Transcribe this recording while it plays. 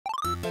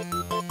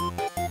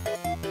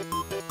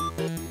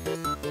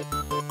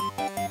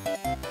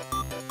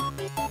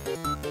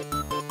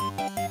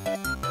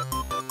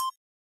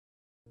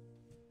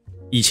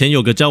以前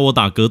有个教我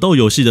打格斗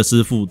游戏的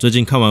师傅，最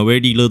近看完威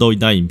力热斗一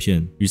代影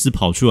片，于是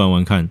跑去玩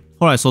玩看。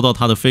后来收到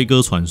他的飞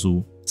鸽传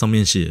书，上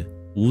面写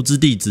无知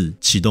弟子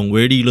启动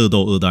威力热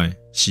斗2代，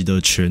习得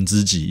拳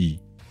之极意。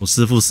我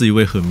师父是一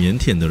位很腼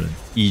腆的人，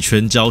以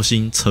拳交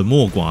心，沉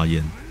默寡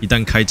言。一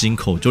旦开金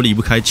口，就离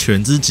不开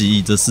拳之极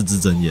意这4字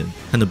真言，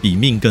看得比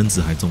命根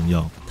子还重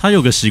要。他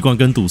有个习惯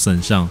跟赌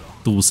神像，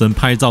赌神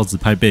拍照只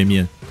拍背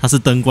面，他是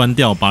灯关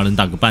掉，把人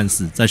打个半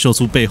死，再秀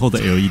出背后的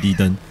LED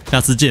灯。下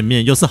次见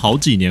面又是好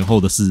几年后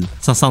的事。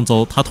上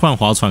周他突然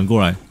划船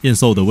过来，验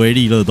收我的威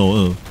力热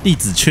斗2，弟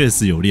子确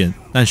实有练，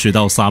但学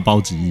到沙包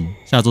技艺。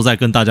下周再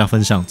跟大家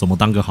分享怎么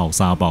当个好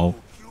沙包。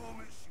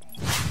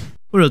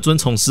为了遵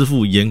从师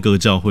父严格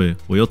教诲，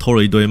我又偷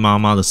了一堆妈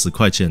妈的10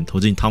块钱，投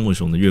进汤姆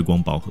熊的月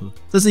光宝盒。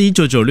这是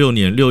1996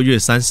年6月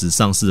30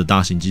上市的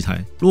大型机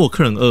台洛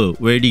克人2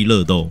威力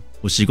热斗，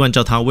我习惯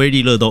叫它威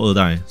力热斗2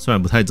代，虽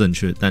然不太正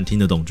确，但听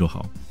得懂就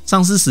好。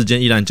上市时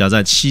间依然夹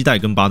在7代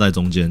跟8代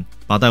中间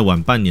，8代晚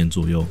半年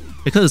左右。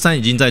X3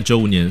 已经在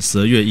95年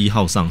12月1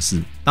号上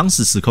市，当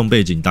时时空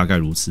背景大概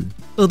如此。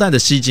2代的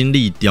吸金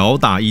力屌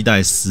打1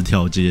代10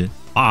条街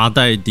，8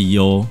代迪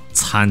欧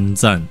参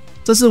战。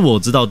这是我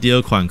知道第2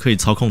款可以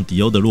操控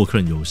迪欧的洛克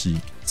人游戏，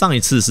上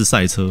一次是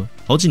赛车，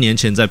好几年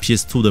前在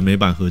PS2 的美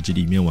版合集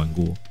里面玩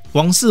过。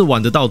光是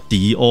玩得到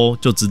迪欧，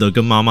就值得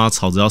跟妈妈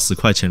吵着要10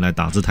块钱来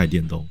打这台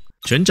电动。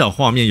拳脚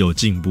画面有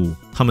进步，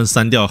他们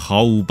删掉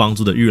毫无帮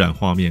助的预览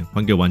画面，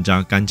还给玩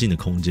家干净的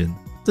空间。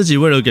这集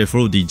为了给佛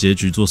鲁迪结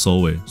局做收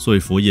尾，所以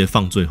佛爷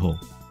放最后。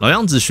老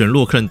样子选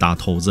洛克人打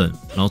头阵，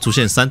然后出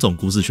现3种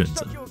故事选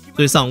择。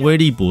对上威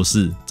利博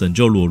士拯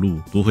救罗露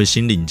夺回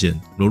新零件，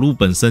罗露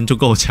本身就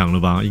够强了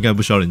吧，应该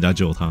不需要人家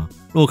救他。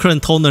洛克人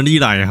偷能力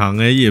来行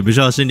也不需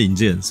要新零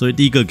件，所以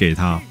第一个给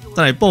他。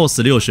再来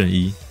BOSS 6选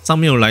1，上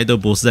面有莱德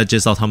博士在介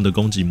绍他们的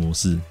攻击模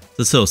式。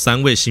这次有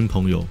3位新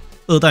朋友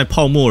，2代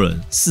泡沫人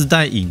，4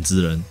代影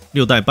子人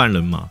，6代半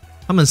人马。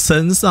他们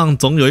身上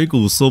总有一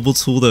股说不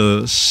出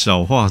的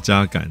小画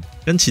家感，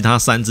跟其他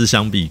3只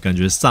相比，感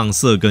觉上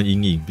色跟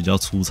阴影比较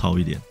粗糙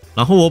一点。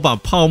然后我把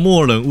泡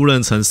沫人误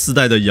认成4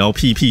代的摇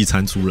屁屁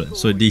蟾蜍人，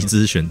所以第一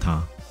只选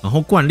他。然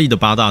后惯例的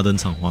8大登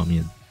场画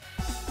面，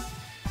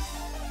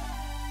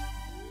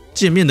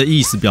界面的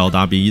意思表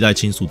达比1代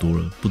清楚多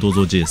了，不多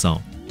做介绍。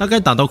大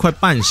概打到快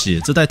半血，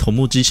这代头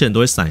目机器人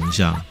都会闪一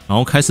下，然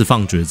后开始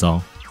放绝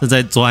招。正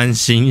在专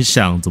心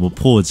想怎么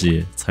破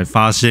解，才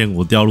发现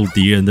我掉入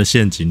敌人的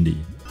陷阱里。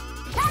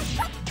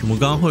我们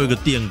刚刚会有一个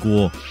电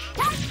锅，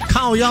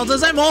靠腰，这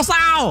在谋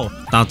杀哦！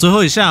打最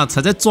后一下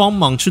才在装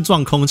忙去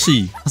撞空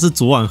气，他是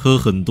昨晚喝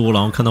很多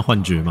然后看到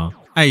幻觉吗？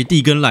艾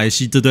蒂跟莱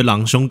西这对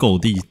狼兄狗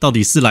弟到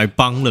底是来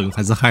帮人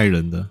还是害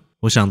人的？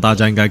我想大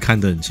家应该看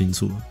得很清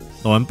楚。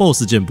打完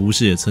BOSS 捡补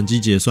血，成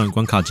绩结算，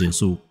关卡结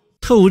束。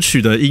特务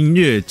曲的音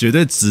乐绝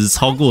对值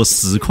超过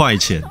10块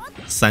钱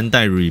，3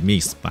代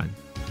Remix 版。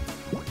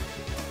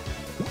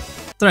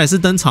再来是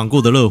登场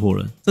过的热火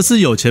人，这次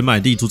有钱买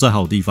地住在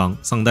好地方，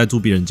上代住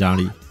别人家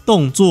里。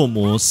动作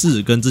模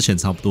式跟之前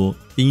差不多，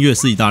音乐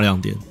是一大亮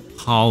点，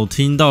好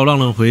听到让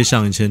人回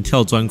想以前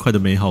跳砖块的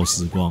美好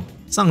时光。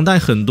上代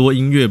很多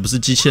音乐不是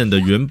机器人的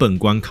原本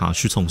关卡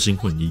去重新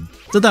混音，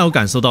这代我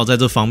感受到在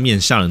这方面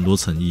下了很多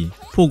诚意。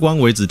破关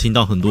为止听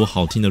到很多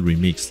好听的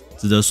remix，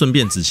 值得顺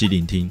便仔细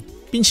聆听，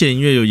并且音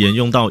乐有沿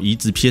用到移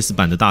植 PS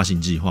版的大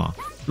型计划。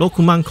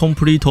Rockman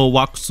Complete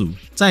Walkthrough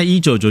在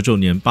1999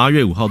年8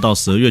月5号到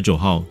12月9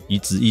号移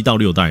植1到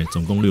6代，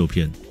总共6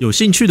篇。有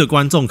兴趣的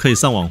观众可以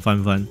上网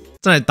翻翻。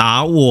再来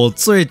打我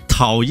最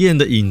讨厌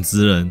的影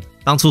子人，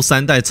当初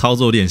3代操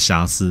作有点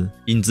瑕疵，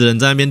影子人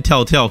在那边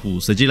跳跳虎，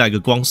随机来个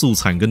光速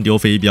铲跟丢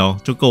飞镖，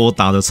就够我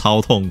打得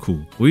超痛苦。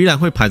我依然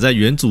会排在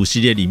原主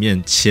系列里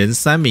面前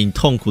3名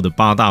痛苦的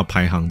8大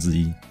排行之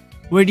一。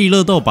威力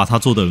热斗把它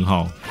做得很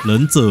好，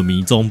忍者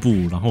迷踪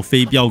步，然后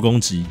飞镖攻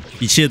击，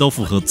一切都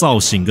符合造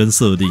型跟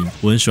设定，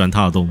我很喜欢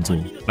他的动作。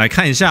来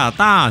看一下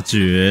大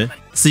绝，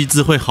是一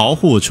只会好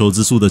火球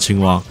之术的青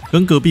蛙，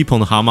跟隔壁棚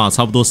的蛤蟆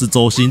差不多是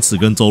周星驰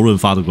跟周润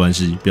发的关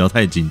系，不要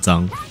太紧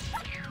张。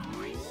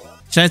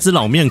下一只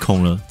老面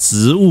孔了，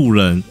植物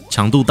人，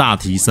强度大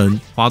提升，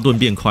花盾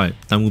变快，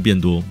弹幕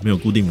变多，没有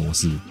固定模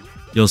式，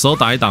有时候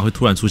打一打会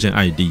突然出现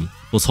艾蒂。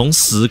我从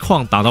实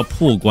况打到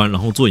破关，然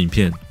后做影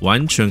片，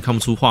完全看不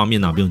出画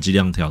面哪边有计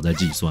量条在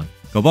计算，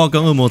搞不好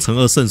跟恶魔乘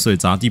2渗水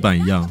砸地板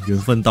一样，缘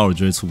分到了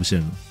就会出现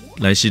了。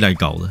莱西来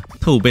搞的，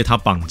特务被他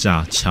绑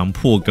架，强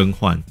迫更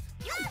换，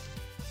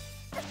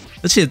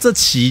而且这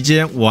期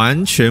间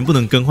完全不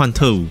能更换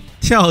特务，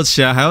跳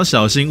起来还要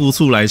小心误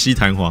触莱西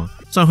弹簧。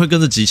虽然会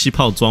跟着集气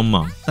炮装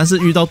莽，但是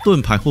遇到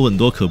盾牌或很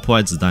多可破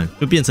坏子弹，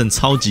就变成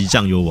超级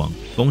酱油王。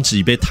攻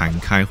击被弹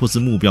开或是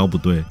目标不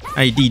对，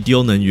艾蒂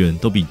丢能源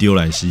都比丢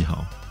莱西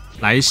好。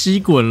莱西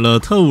滚了，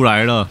特务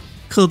来了。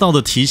客道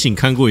的提醒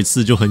看过一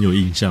次就很有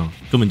印象，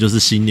根本就是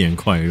新年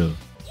快乐。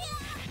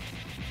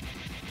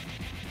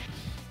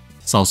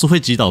少数会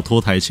击倒拖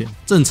台前，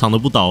正常的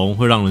不倒翁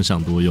会让人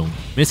想多用，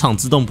每场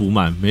自动补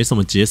满，没什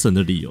么节省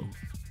的理由。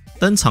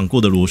登场过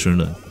的螺旋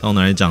人，到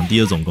拿来讲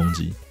第二种攻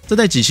击。在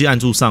带机器按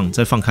住上，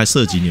再放开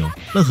射击钮，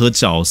任何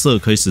角色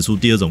可以使出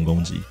第二种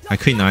攻击，还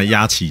可以拿来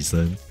压起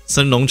身。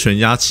升龙拳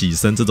压起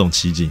身这种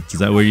奇景，只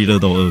在威力热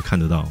斗2看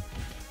得到。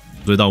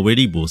追到威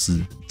力博士，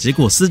结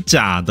果是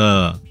假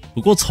的。不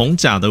过从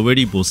假的威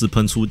力博士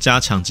喷出加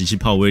强机器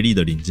炮威力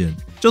的零件，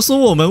就说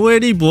我们威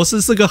力博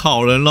士是个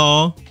好人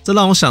咯。这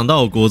让我想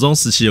到我国中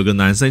时期有个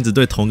男生一直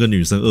对同个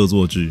女生恶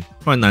作剧，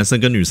后来男生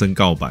跟女生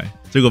告白，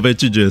结果被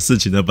拒绝的事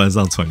情在班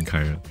上传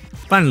开了。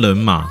半人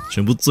马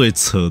全部最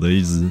扯的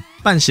一只，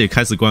半血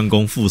开始关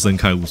公附身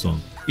开无双，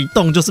一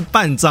动就是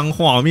半张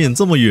画面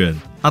这么远。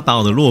他打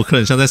我的洛克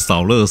人像在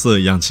扫垃圾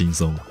一样轻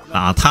松，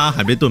打他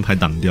还被盾牌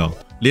挡掉，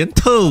连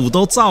特务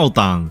都照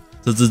挡。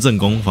这支正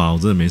攻法我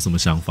真的没什么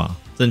想法，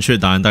正确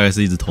答案大概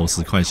是一直投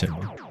10块钱吧。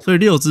所以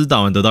6支打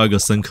完得到一个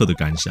深刻的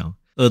感想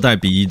，2代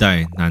比1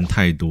代难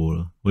太多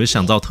了。我就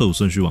想照特务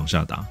顺序往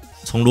下打，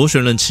从螺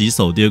旋人起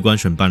手，第2关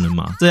选半人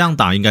马，这样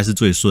打应该是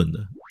最顺的。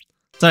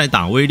再来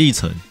打威力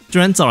城，居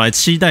然找来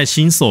7代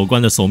新手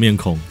关的熟面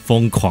孔，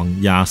疯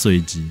狂压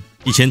碎机。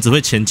以前只会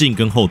前进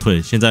跟后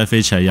退，现在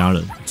飞起来压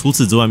人，除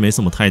此之外没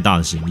什么太大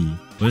的新意。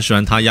我很喜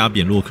欢他压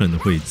扁洛克人的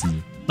绘制，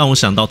让我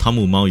想到汤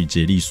姆猫与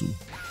杰利鼠。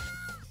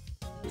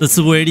这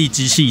次威力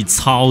机器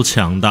超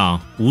强大，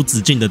无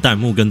止境的弹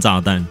幕跟炸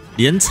弹，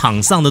连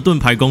场上的盾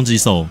牌攻击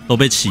手都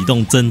被启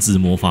动增值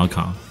魔法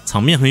卡，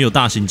场面很有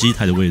大型机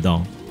台的味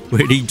道。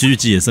威力狙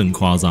击也是很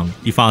夸张，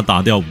一发打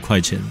掉5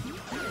块钱。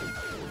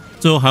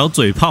最后还有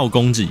嘴炮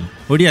攻击，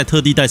威力还特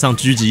地戴上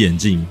狙击眼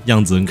镜，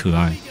样子很可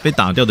爱。被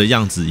打掉的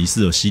样子疑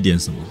似有吸点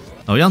什么，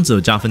老样子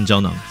有加分胶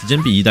囊，时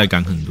间比1代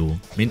赶很多，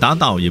没打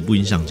倒也不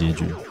影响结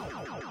局。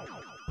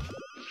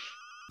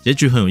结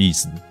局很有意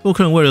思，洛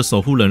克人为了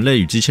守护人类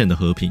与机器人的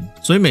和平，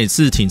所以每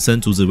次挺身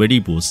阻止威力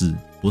博士，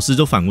博士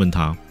就反问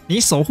他：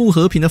你守护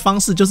和平的方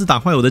式就是打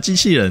坏我的机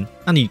器人，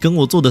那你跟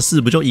我做的事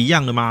不就一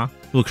样了吗？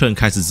洛克人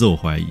开始自我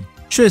怀疑，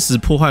确实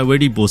破坏威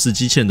力博士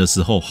机器人的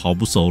时候毫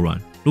不手软，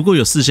如果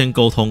有事先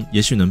沟通，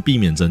也许能避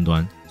免争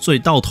端，所以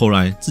到头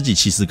来自己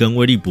其实跟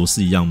威力博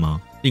士一样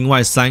吗？另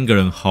外3个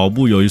人毫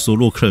不犹豫说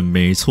洛克人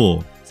没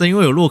错，正因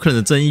为有洛克人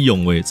的正义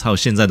勇为，才有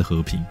现在的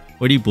和平。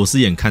威力博士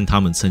眼看他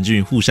们沉浸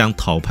于互相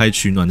讨拍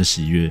取暖的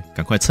喜悦，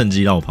赶快趁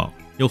机绕跑，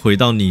又回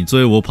到你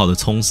追我跑的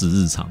充实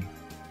日常。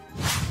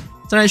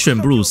再来选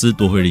布鲁斯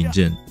夺回零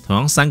件，同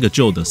样3个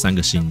旧的3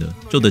个新的，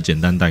旧的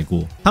简单带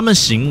过。他们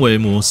行为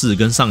模式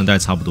跟上一代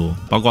差不多，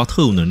包括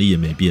特务能力也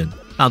没变，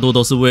大多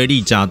都是威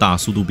力加大，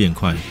速度变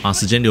快，把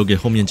时间留给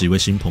后面几位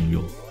新朋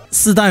友。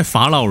4代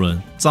法老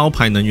人招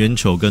牌能源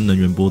球跟能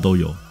源波都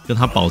有，跟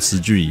他保持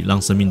距离，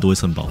让生命多一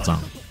层保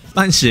障。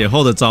半血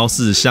后的招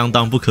式相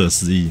当不可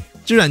思议，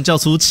居然叫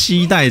出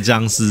7代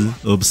僵尸，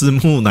而不是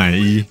木乃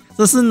伊，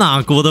这是哪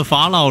国的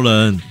法老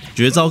人？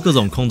绝招各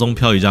种空中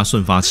漂移加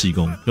瞬发气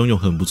功，拥有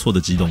很不错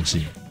的机动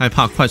性。害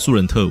怕快速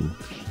人特务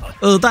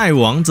，2代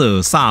王者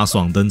飒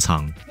爽登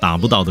场，打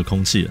不倒的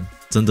空气人，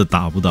真的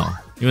打不倒，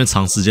因为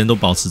长时间都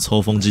保持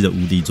抽风机的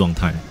无敌状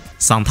态。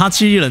赏他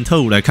气力人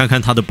特务来看看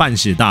他的半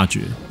血大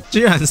绝，居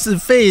然是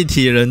废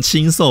铁人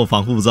轻兽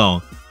防护罩，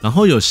然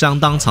后有相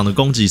当长的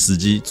攻击时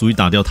机，足以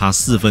打掉他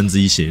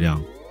1/4血量。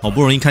好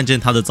不容易看见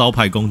他的招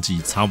牌攻击，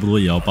差不多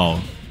也要爆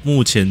了，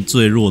目前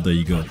最弱的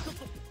一个。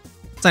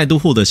再度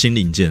获得新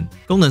零件，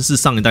功能是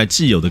上一代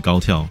既有的高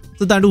跳，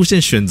这代路线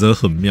选择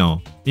很妙，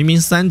明明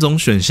3种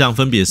选项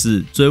分别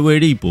是追威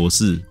力博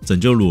士、拯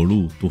救裸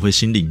露、夺回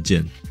新零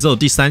件，只有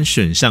第3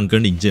选项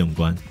跟零件有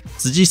关，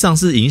实际上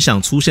是影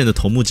响出现的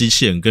头目机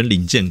器人跟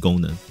零件功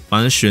能，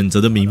反而选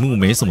择的名目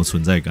没什么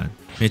存在感，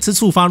每次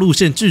触发路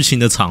线剧情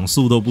的场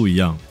数都不一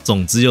样，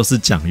总之又是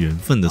讲缘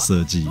分的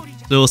设计。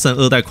最后剩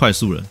2代快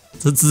速人，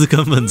这只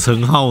根本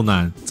陈浩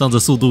南，仗着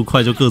速度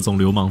快就各种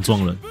流氓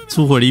撞人，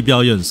出回力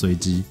标也很随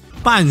机，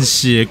半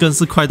血更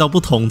是快到不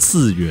同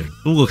次元。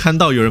如果看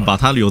到有人把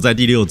他留在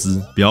第6只，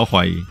不要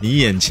怀疑，你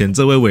眼前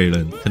这位伟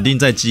人肯定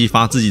在激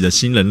发自己的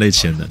新人类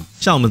潜能。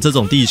像我们这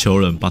种地球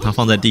人，把它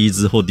放在第1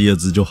只或第2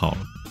只就好了。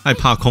害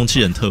怕空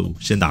气人特务，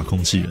先打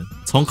空气人。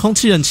从空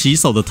气人起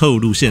手的特务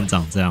路线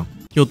长这样。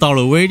又到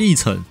了威力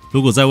城，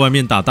如果在外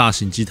面打大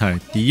型机台，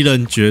敌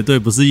人绝对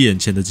不是眼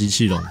前的机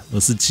器龙，而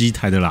是机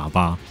台的喇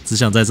叭。只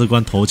想在这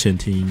关头前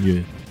听音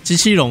乐。机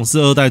器龙是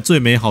2代最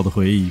美好的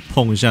回忆，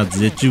碰一下直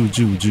接啾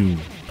啾啾。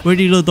威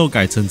力热斗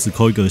改成只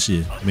扣1格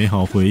血，美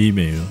好回忆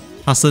没了。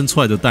它生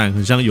出来的蛋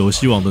很像游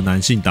戏王的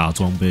男性打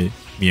装备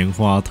棉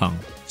花糖。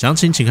详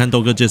情请看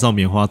豆哥介绍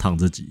棉花糖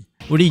这集。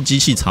威力机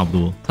器差不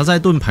多，它在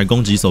盾牌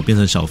攻击手变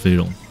成小飞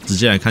龙。直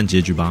接来看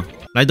结局吧。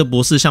莱德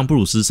博士向布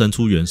鲁斯伸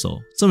出援手，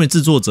身为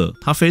制作者，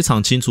他非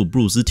常清楚布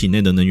鲁斯体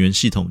内的能源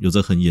系统有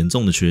着很严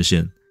重的缺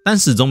陷，但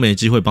始终没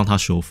机会帮他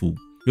修复。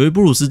由于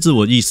布鲁斯自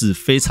我意识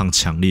非常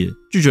强烈，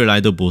拒绝莱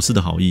德博士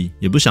的好意，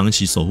也不想一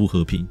起守护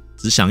和平，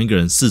只想一个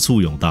人四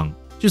处游荡。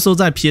据说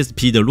在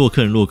PSP 的洛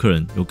克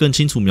人有更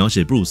清楚描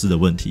写布鲁斯的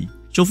问题，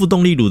修复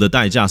动力炉的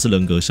代价是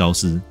人格消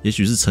失，也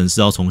许是程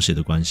式要重写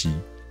的关系。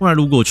未来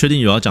如果确定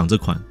有要讲这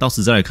款，到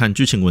时再来看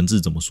剧情文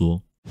字怎么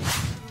说。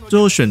最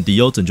后选迪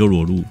欧拯救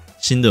裸露，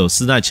新的有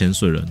4代潜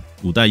水人、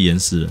5代岩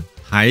石人，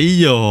还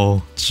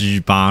有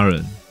G8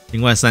 人。另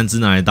外3只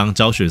拿来当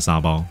教学沙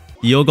包。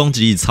迪欧攻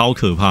击力超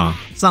可怕，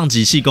上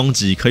级器攻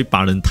击可以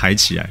把人抬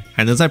起来，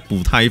还能再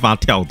补他一发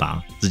跳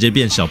打，直接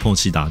变小碰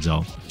器打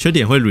交。缺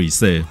点会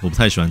reset， 我不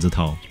太喜欢这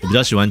套，我比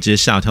较喜欢接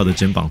下跳的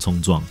肩膀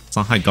冲撞，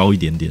伤害高一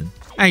点点。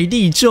艾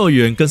地救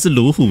援更是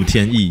如虎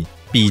添翼，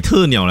比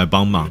特鸟来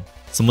帮忙。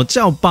什么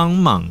叫帮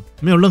忙？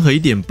没有任何一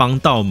点帮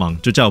到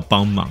忙就叫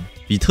帮忙。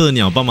比特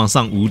鸟帮忙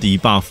上无敌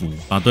buff，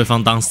 把对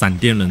方当闪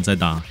电人在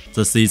打，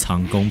这是一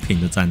场公平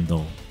的战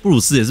斗。布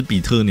鲁斯也是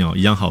比特鸟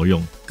一样好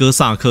用，哥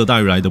萨克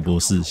大于莱德博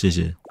士，谢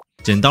谢。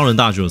剪刀人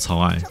大绝我超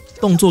爱，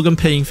动作跟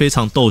配音非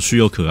常逗趣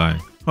又可爱。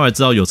后来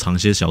知道有藏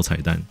些小彩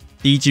蛋，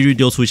第一几率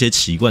丢出一些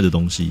奇怪的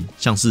东西，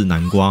像是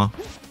南瓜、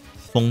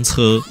风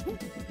车。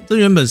这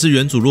原本是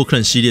原主洛克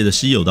人系列的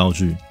稀有道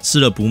具，吃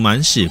了补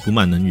满血、补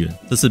满能源，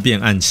这次变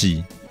暗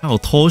器。还有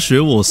偷学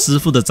我师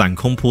傅的斩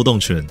空波动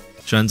拳，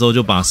学完之后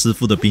就把师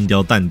傅的冰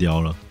雕弹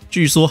雕了。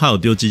据说还有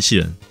丢机器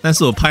人，但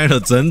是我拍了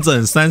整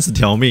整30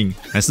条命，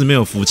还是没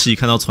有福气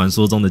看到传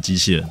说中的机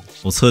器人，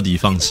我彻底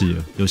放弃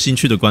了。有兴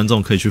趣的观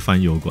众可以去翻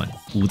油管。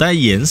5代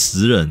岩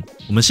石人，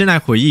我们先来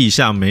回忆一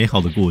下美好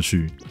的过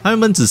去。他原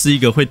本只是一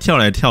个会跳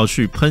来跳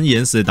去、喷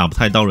岩石也打不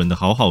太到人的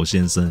好好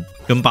先生，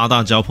跟8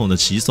大交碰的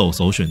棋手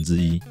首选之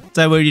一。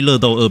在威力热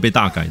斗2被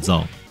大改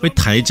造，会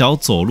抬脚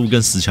走路跟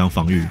10强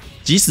防御，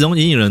即使用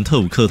隐隐人特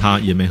务克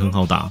他也没很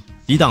好打。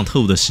抵挡特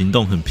务的行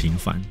动很频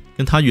繁，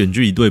跟他远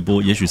距离对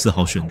波也许是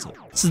好选择。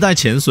4代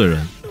潜水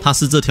人，他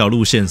是这条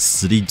路线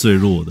实力最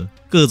弱的，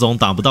各种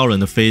打不到人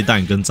的飞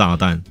弹跟炸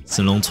弹，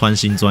神龙穿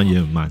心钻也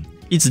很慢，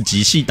一直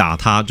集气打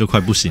他就快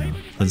不行了，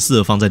很适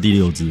合放在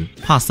第6只，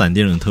怕闪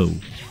电人特务，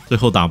最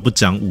后打不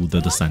讲武德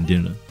的闪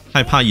电人，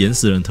害怕岩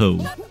石人特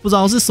务，不知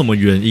道是什么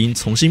原因，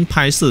重新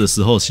拍摄的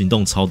时候行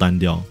动超单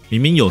调，明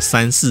明有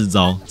3、4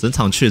招，整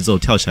场却只有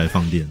跳起来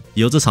放电，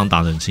以后这场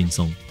打得很轻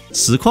松。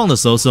实况的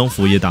时候是用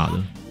佛爷打的。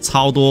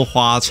超多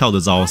花俏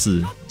的招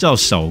式，叫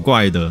小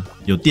怪的，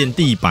有垫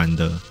地板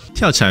的，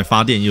跳起来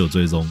发电也有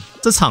追踪。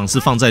这场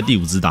是放在第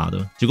5只打的，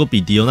结果比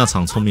迪欧那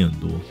场聪明很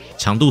多，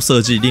强度设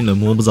计令人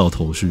摸不着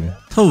头绪。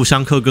特务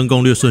相克跟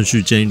攻略顺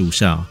序建议如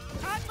下：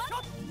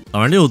打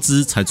完6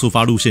只才触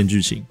发路线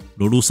剧情，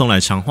裸露送来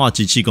强化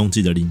机器攻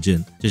击的零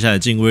件，接下来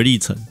进威力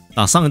城，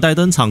打上一代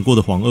登场过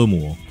的黄恶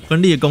魔，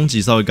分裂攻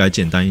击稍微改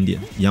简单一点，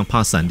一样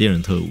怕闪电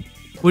人特务。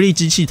威力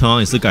机器同样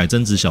也是改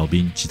增值小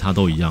兵，其他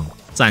都一样。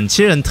斩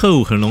切人特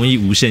务很容易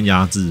无限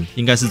压制，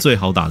应该是最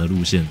好打的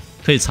路线，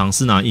可以尝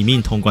试拿一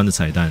命通关的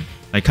彩蛋。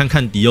来看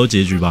看迪欧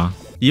结局吧。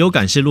迪欧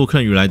感谢洛克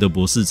人与莱德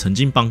博士曾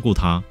经帮过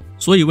他，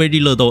所以威力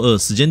热斗2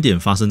时间点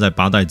发生在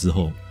8代之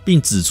后，并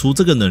指出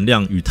这个能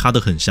量与他的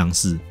很相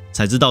似，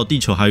才知道地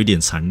球还有一点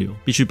残留，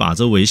必须把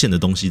这危险的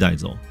东西带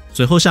走。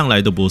随后向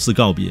莱德博士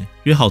告别，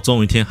约好终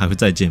有一天还会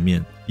再见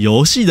面。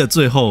游戏的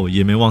最后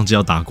也没忘记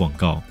要打广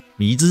告，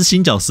迷之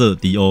新角色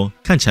迪欧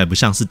看起来不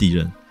像是敌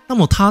人。那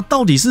么他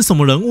到底是什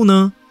么人物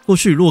呢？过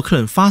去洛克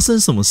人发生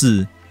什么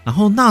事？然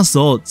后那时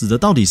候指的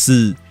到底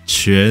是？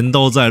全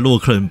都在洛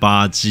克人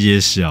8揭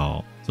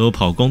晓。最后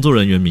跑工作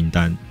人员名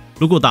单，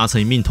如果达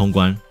成一命通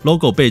关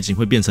 ，logo 背景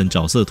会变成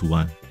角色图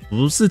案，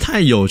不是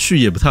太有趣，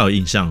也不太有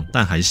印象，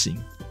但还行。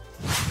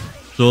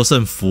最后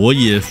剩佛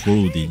爷佛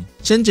鲁迪，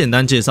先简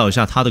单介绍一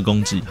下他的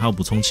攻击，还有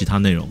补充其他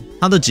内容。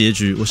他的结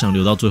局我想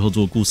留到最后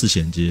做故事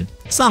衔接。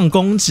上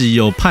攻击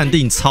有判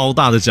定超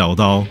大的角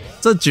刀，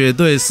这绝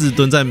对是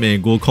蹲在美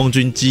国空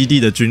军基地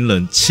的军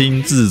人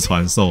亲自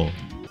传授。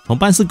同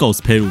伴是 Ghost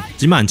Peru，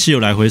 集满汽油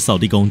来回扫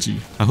地攻击，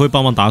还会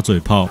帮忙打嘴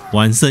炮，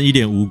完胜一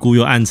脸无辜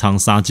又暗藏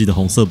杀机的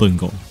红色笨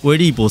狗。威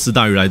力博士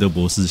大于莱德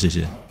博士，谢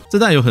谢。这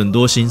代有很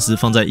多心思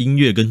放在音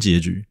乐跟结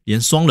局，连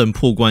双人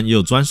破关也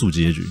有专属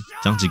结局。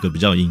讲几个比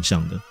较有印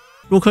象的。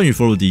洛克人与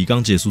佛鲁迪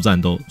刚结束战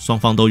斗，双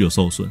方都有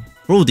受损。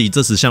佛鲁迪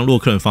这时向洛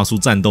克人发出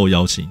战斗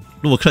邀请，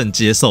洛克人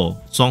接受，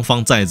双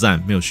方再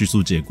战，没有叙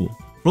述结果。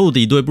佛鲁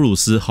迪对布鲁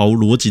斯毫无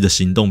逻辑的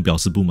行动表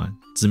示不满，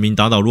指明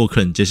打倒洛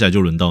克人，接下来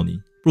就轮到你。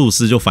布鲁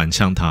斯就反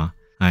呛他：“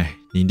哎，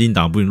你一定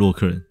打不赢洛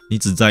克人，你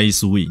只在意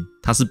输赢，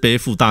他是背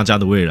负大家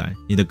的未来，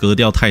你的格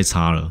调太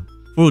差了。”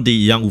佛鲁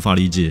迪一样无法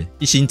理解，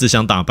一心只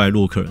想打败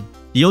洛克人。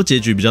迪欧结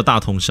局比较大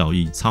同小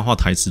异，插话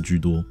台词居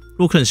多。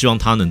洛克人希望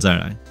他能再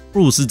来，布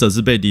鲁斯则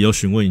是被迪欧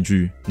询问一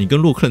句：“你跟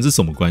洛克人是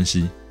什么关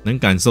系？”能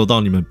感受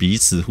到你们彼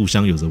此互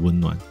相有着温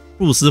暖。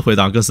布鲁斯回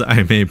答更是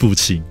暧昧不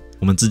清：“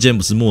我们之间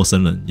不是陌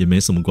生人，也没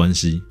什么关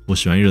系。我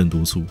喜欢一人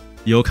独处。”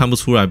迪欧看不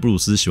出来布鲁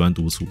斯喜欢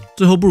独处。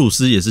最后布鲁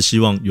斯也是希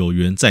望有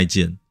缘再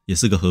见，也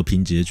是个和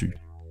平结局。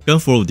跟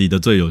佛鲁迪的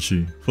最有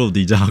趣，佛鲁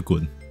迪叫他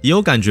滚。迪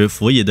欧感觉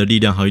佛爷的力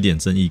量还有一点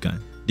正义感。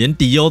连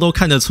迪欧都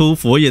看得出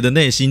佛爷的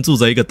内心住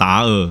着一个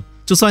达尔，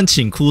就算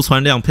请哭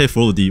川亮配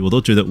佛鲁迪，我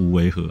都觉得无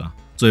违和啊。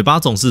嘴巴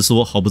总是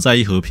说毫不在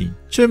意和平，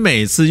却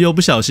每次又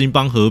不小心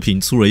帮和平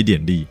出了一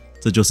点力，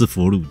这就是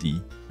佛鲁迪。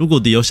如果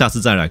迪欧下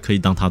次再来，可以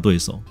当他对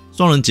手。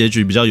双人结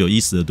局比较有意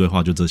思的对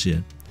话就这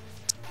些。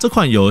这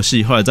款游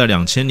戏后来在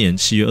2000年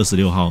7月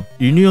26号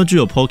与 Neo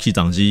Geo Pocket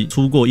掌机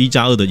出过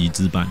1+2的移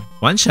植版，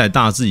玩起来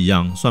大致一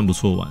样，算不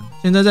错玩。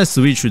现在在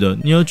Switch 的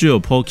Neo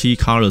Geo Pocket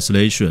Color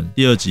Selection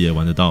第2集也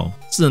玩得到，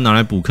是能拿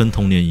来补坑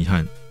童年遗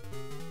憾。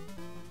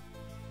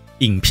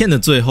影片的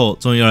最后，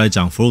终于要来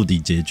讲佛鲁迪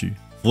结局。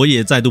佛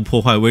爷再度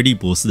破坏威利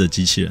博士的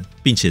机器人，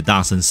并且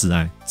大声示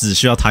爱，只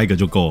需要他一个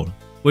就够了。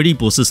威利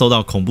博士受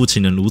到恐怖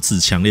情人如此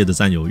强烈的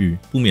占有欲，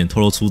不免透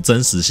露出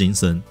真实心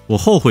声：我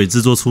后悔制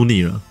作出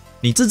你了。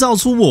你制造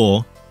出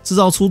我，制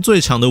造出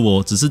最强的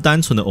我，只是单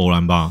纯的偶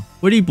然吧？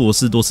威利博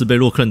士多次被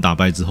洛克人打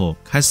败之后，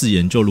开始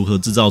研究如何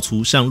制造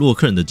出像洛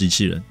克人的机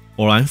器人。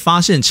偶然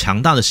发现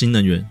强大的新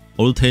能源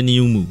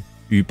Oltenium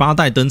与8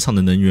代登场的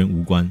能源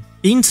无关，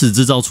因此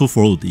制造出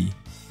佛鲁迪。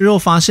日后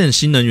发现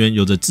新能源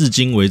有着至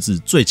今为止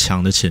最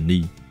强的潜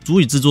力，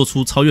足以制作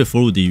出超越佛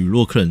鲁迪与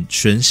洛克人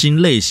全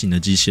新类型的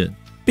机器人，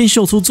并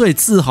秀出最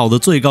自豪的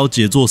最高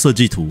杰作设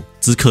计图。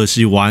只可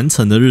惜完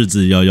成的日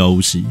子遥遥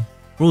无期。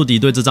佛鲁迪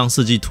对这张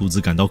设计图纸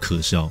感到可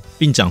笑，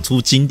并讲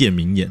出经典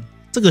名言：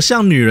这个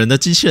像女人的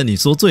机器人你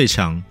说最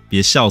强，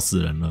别笑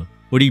死人了。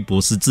威利博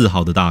士自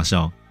豪的大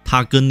笑，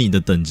他跟你的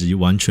等级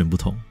完全不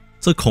同，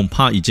这恐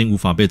怕已经无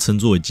法被称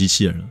作为机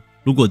器人了。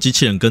如果机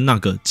器人跟那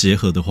个结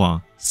合的话，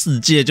世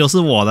界就是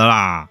我的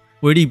啦！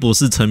威利博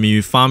士沉迷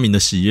于发明的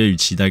喜悦与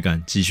期待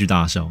感，继续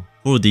大笑。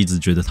佛鲁迪只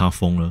觉得他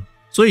疯了。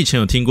所以以前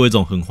有听过一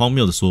种很荒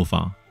谬的说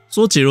法，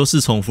说杰洛是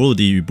从佛鲁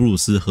迪与布鲁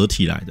斯合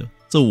体来的，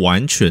这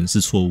完全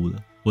是错误的。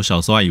我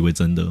小时候还以为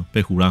真的，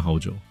被唬烂好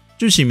久。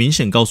剧情明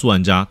显告诉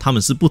玩家他们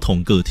是不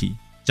同个体，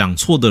讲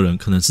错的人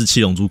可能是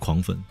七龙珠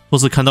狂粉，或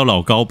是看到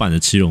老高版的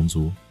七龙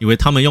珠，以为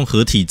他们用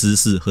合体姿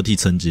势合体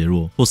成杰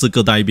洛，或是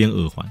各戴一边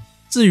耳环。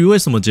至于为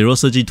什么杰洛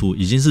设计图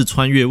已经是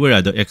穿越未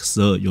来的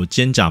X2 有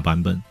肩甲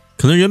版本，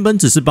可能原本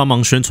只是帮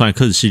忙宣传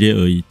X 系列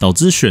而已，导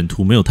致选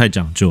图没有太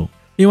讲究。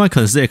另外可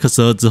能是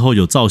X2 之后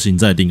有造型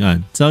在定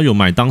案，只要有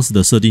买当时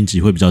的设定集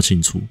会比较清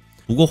楚。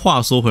不过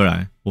话说回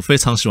来，我非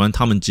常喜欢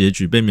他们结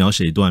局被描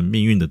写一段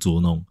命运的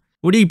捉弄。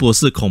威利博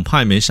士恐怕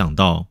也没想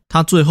到，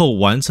他最后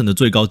完成的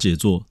最高杰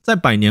作，在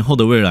100年后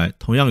的未来，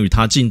同样与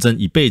他竞争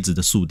一辈子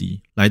的宿敌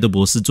莱德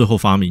博士最后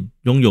发明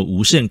拥有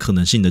无限可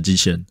能性的机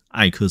器人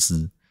艾克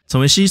斯，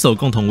成为携手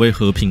共同为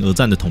和平而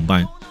战的同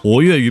伴，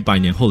活跃于100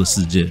年后的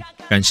世界。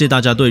感谢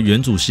大家对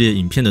原主系列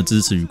影片的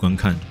支持与观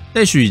看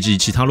 ，Dash 以及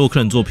其他洛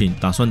克人作品，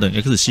打算等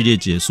X 系列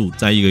结束，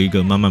再一个一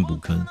个慢慢补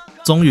坑。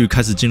终于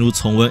开始进入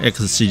重温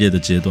X 系列的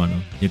阶段了，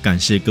也感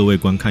谢各位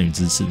观看与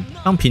支持，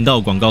让频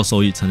道广告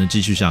收益才能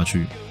继续下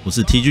去。我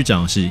是 TG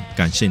讲游戏，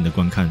感谢你的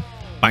观看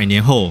，100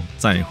年后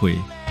再会。